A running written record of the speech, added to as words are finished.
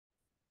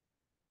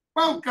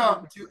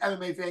Welcome to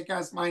MMA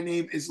Fancast. My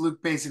name is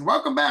Luke Payson.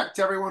 Welcome back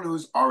to everyone who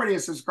is already a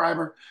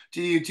subscriber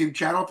to the YouTube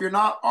channel. If you're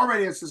not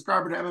already a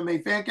subscriber to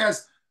MMA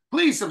Fancast,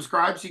 please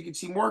subscribe so you can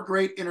see more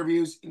great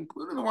interviews,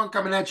 including the one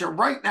coming at you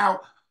right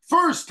now.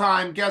 First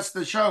time guest of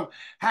the show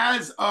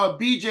has a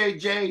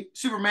BJJ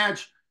super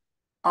match,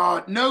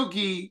 no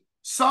gi,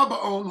 sub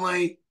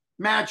only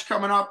match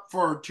coming up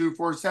for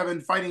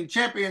 247 Fighting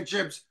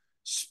Championships.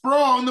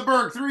 Sprawl in the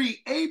Burgh 3,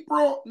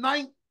 April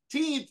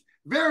 19th.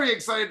 Very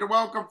excited to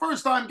welcome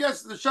first time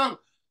guest of the show,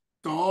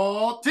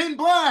 Dalton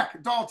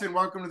Black. Dalton,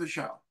 welcome to the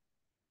show.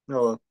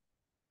 Hello.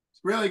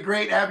 It's really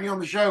great having you on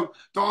the show.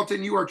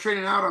 Dalton, you are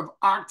training out of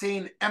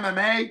Octane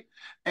MMA,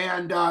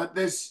 and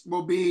this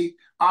will be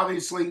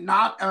obviously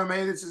not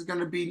MMA. This is going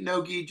to be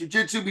no-gi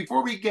jiu-jitsu.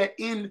 Before we get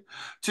into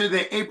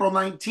the April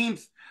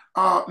 19th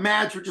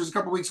match, which is a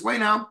couple weeks away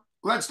now,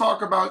 let's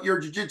talk about your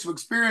jiu-jitsu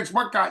experience.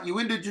 What got you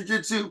into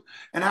jiu-jitsu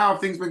and how have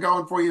things been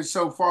going for you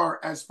so far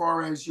as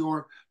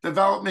your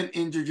development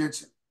in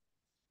jiu-jitsu?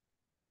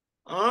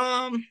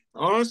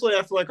 Honestly,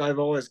 I feel like I've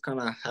always kind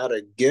of had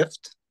a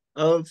gift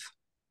of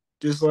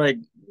just like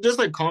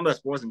combat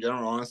sports in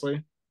general,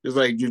 honestly. Just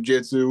like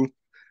jiu-jitsu,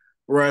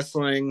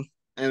 wrestling,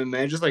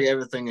 MMA, just like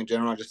everything in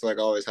general. I just feel like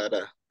I always had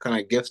a kind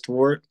of gift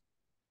for it.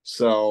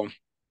 So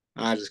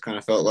I just kind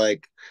of felt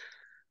like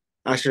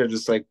I should have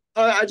just like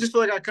I just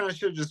feel like I kind of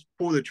should just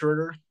pull the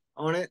trigger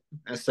on it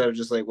instead of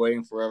just like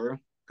waiting forever.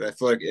 Because I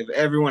feel like if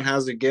everyone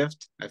has a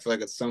gift, I feel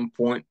like at some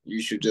point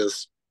you should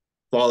just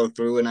follow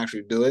through and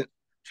actually do it.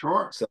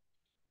 Sure. So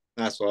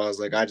that's why I was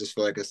like, I just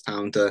feel like it's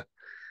time to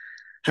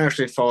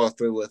actually follow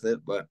through with it.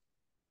 But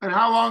And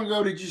how long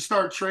ago did you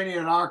start training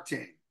at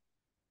Octane?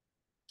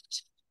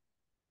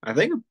 I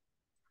think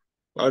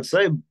I'd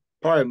say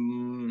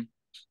probably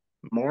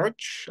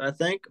March. I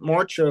think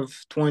March of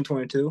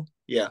 2022.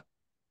 Yeah,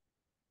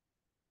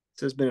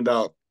 so it's been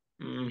about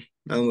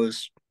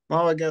almost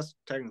well, I guess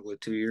technically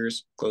 2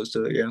 years, close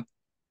to it. Yeah.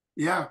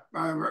 Yeah,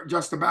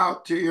 just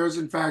about 2 years.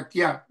 In fact,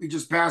 yeah, we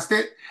just passed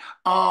it.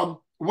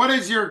 What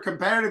has your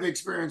competitive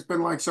experience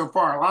been like so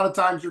far? A lot of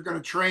times you're going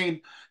to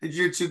train in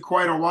jiu-jitsu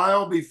quite a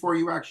while before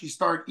you actually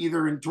start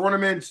either in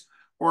tournaments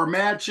or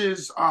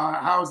matches.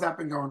 How has that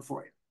been going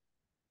for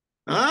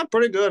you?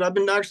 Pretty good. I've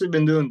been actually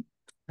been doing.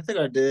 I think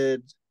I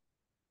did.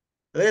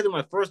 I think I did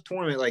my first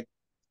tournament like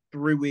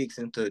 3 weeks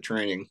into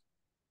training,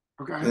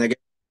 and Okay. I guess,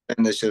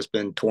 and it's just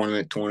been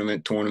tournament,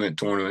 tournament, tournament,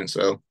 tournament.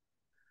 So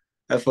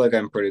I feel like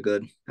I'm pretty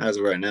good as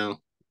of right now.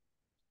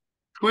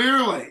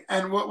 Clearly.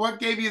 And what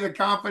gave you the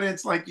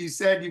confidence? Like you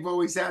said, you've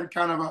always had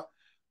kind of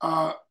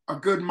a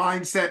good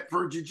mindset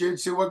for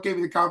jiu-jitsu. What gave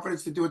you the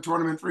confidence to do a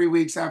tournament 3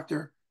 weeks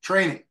after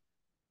training?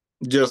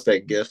 Just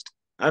that gift.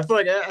 I feel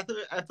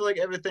like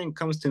everything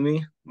comes to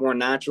me more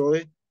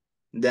naturally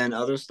than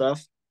other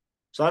stuff.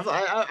 So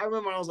I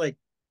remember when I was like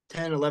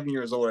 10, 11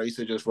 years old, I used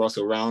to just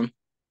wrestle around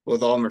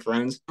with all my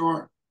friends.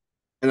 Sure.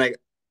 And like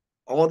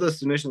all the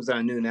submissions that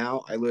I knew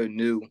now, I literally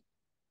knew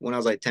when I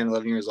was like 10,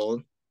 11 years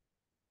old.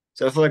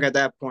 So I feel like at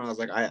that point, I was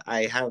like,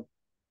 I have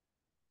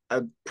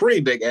a pretty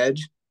big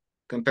edge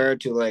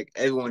compared to like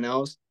everyone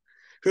else.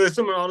 Because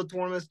some of all the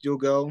tournaments you'll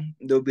go,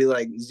 there'll be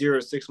like 0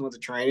 to 6 months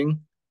of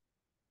training.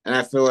 And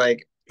I feel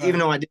like even Right.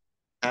 though I didn't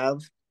have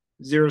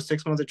 0 to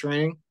 6 months of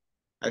training,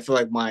 I feel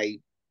like my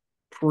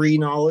pre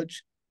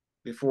knowledge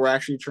before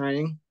actually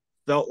training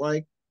felt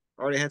like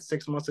I already had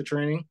 6 months of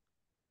training.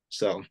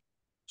 So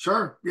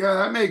Sure. Yeah,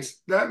 that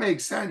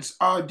makes sense.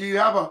 Do you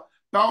have a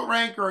belt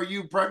rank or are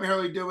you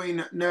primarily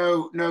doing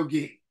no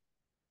gi?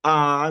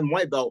 I'm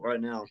white belt right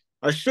now.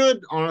 I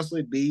should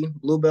honestly be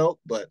blue belt,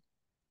 but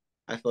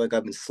I feel like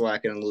I've been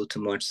slacking a little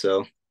too much.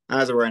 So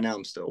as of right now,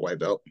 I'm still white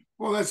belt.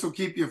 Well, this will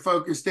keep you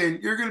focused in.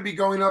 You're going to be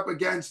going up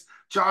against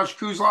Josh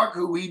Kuzlak,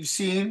 who we've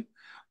seen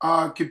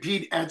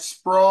compete at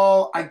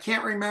Sprawl. I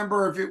can't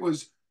remember if it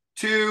was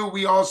two.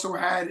 We also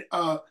had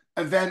a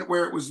event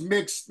where it was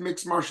mixed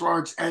martial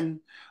arts and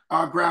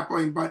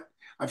grappling. But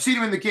I've seen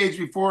him in the cage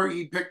before.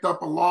 He picked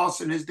up a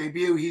loss in his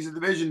debut. He's a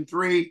Division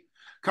III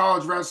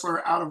college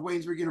wrestler out of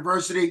Waynesburg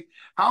University.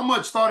 How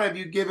much thought have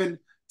you given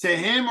to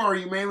him, or are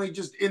you mainly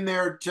just in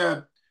there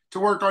to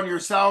work on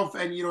yourself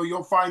and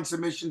you'll find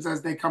submissions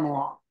as they come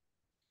along?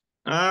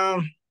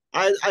 Um,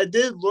 I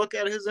did look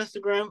at his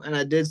Instagram and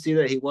I did see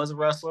that he was a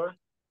wrestler.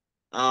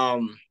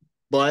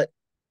 But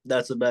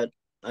that's about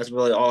that's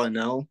really all I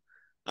know.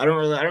 I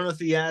don't know if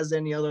he has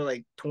any other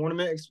like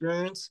tournament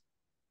experience.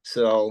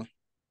 So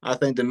I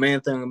think the main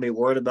thing I'm gonna be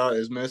worried about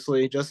is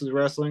mostly just his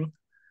wrestling.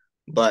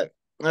 But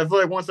I feel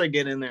like once I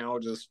get in there, I'll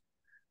just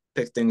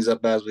pick things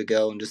up as we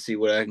go and just see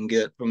what I can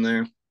get from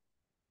there.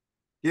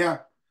 Yeah.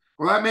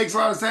 Well, that makes a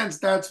lot of sense.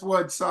 That's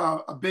what's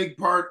a big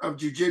part of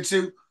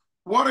jujitsu.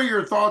 What are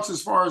your thoughts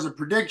as far as a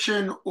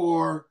prediction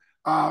or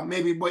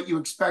maybe what you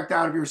expect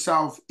out of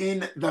yourself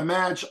in the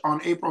match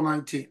on April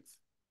 19th?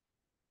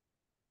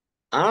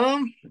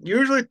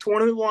 Usually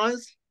tournament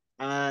wise,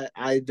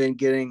 I've been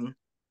getting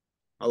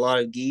a lot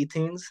of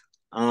guillotines.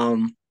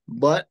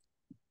 But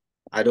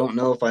I don't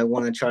know if I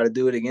want to try to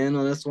do it again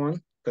on this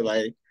one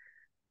because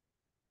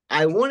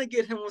I want to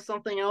get him with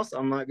something else.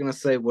 I'm not gonna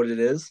say what it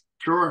is.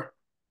 Sure.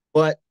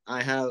 But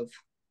I have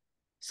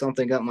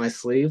something up my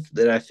sleeve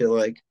that I feel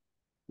like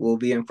will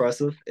be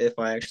impressive if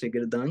I actually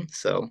get it done.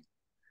 So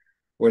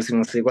we're just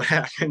gonna see what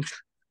happens.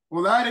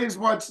 Well, that is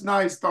what's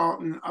nice,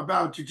 Dalton,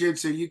 about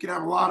jiu-jitsu. You can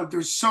have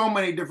there's so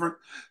many different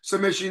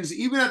submissions,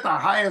 even at the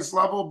highest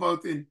level,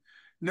 both in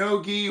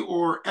no-gi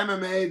or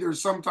MMA.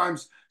 There's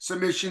sometimes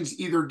submissions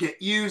either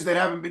get used that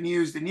haven't been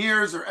used in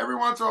years, or every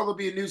once in a while there'll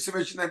be a new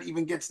submission that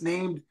even gets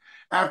named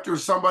after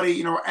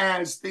somebody,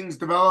 as things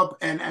develop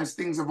and as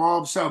things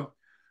evolve. So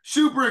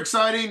super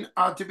exciting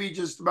to be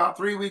just about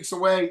 3 weeks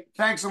away.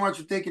 Thanks so much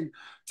for taking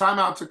time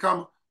out to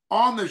come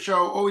on the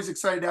show. Always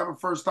excited to have a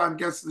first-time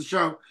guest of the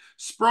show.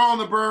 Sprawl in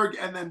the Burgh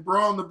and then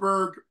Brawl in the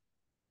Burgh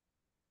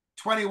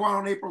 21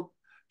 on April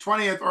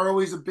 20th are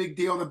always a big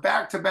deal. The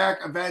back-to-back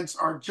events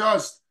are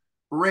just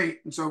great.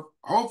 And so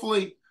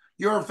hopefully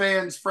your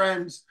fans,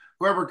 friends,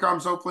 whoever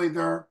comes, hopefully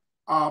they're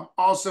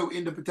also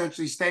into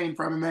potentially staying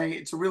for MMA.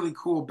 It's a really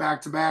cool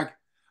back-to-back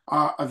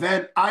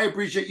event. I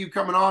appreciate you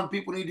coming on.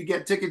 People need to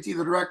get tickets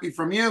either directly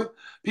from you,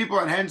 people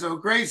at Henzo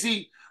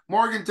Gracie,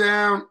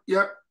 Morgantown.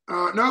 Yep.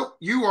 No,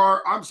 you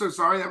are. I'm so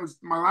sorry. That was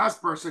my last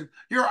person.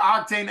 You're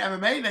Octane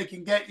MMA. They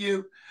can get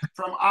you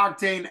from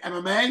Octane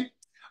MMA.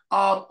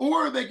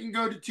 Or they can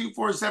go to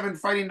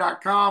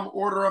 247fighting.com,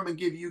 order them, and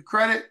give you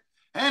credit.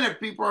 And if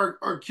people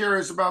are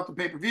curious about the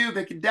pay-per-view,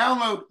 they can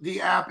download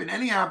the app in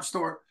any app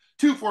store.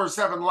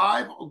 247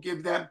 Live will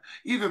give them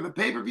either the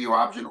pay-per-view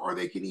option, or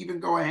they can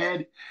even go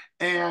ahead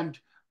and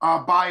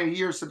buy a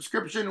year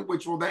subscription,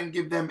 which will then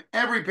give them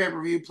every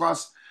pay-per-view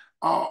plus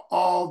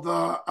all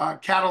the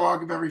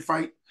catalog of every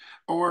fight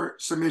or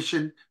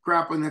submission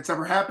grappling that's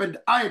ever happened.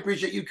 I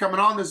appreciate you coming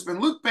on. This has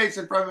been Luke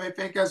Basin from MMA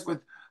Fancast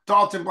with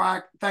Dalton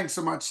Black. Thanks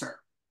so much, sir.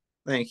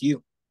 Thank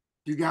you.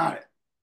 You got it.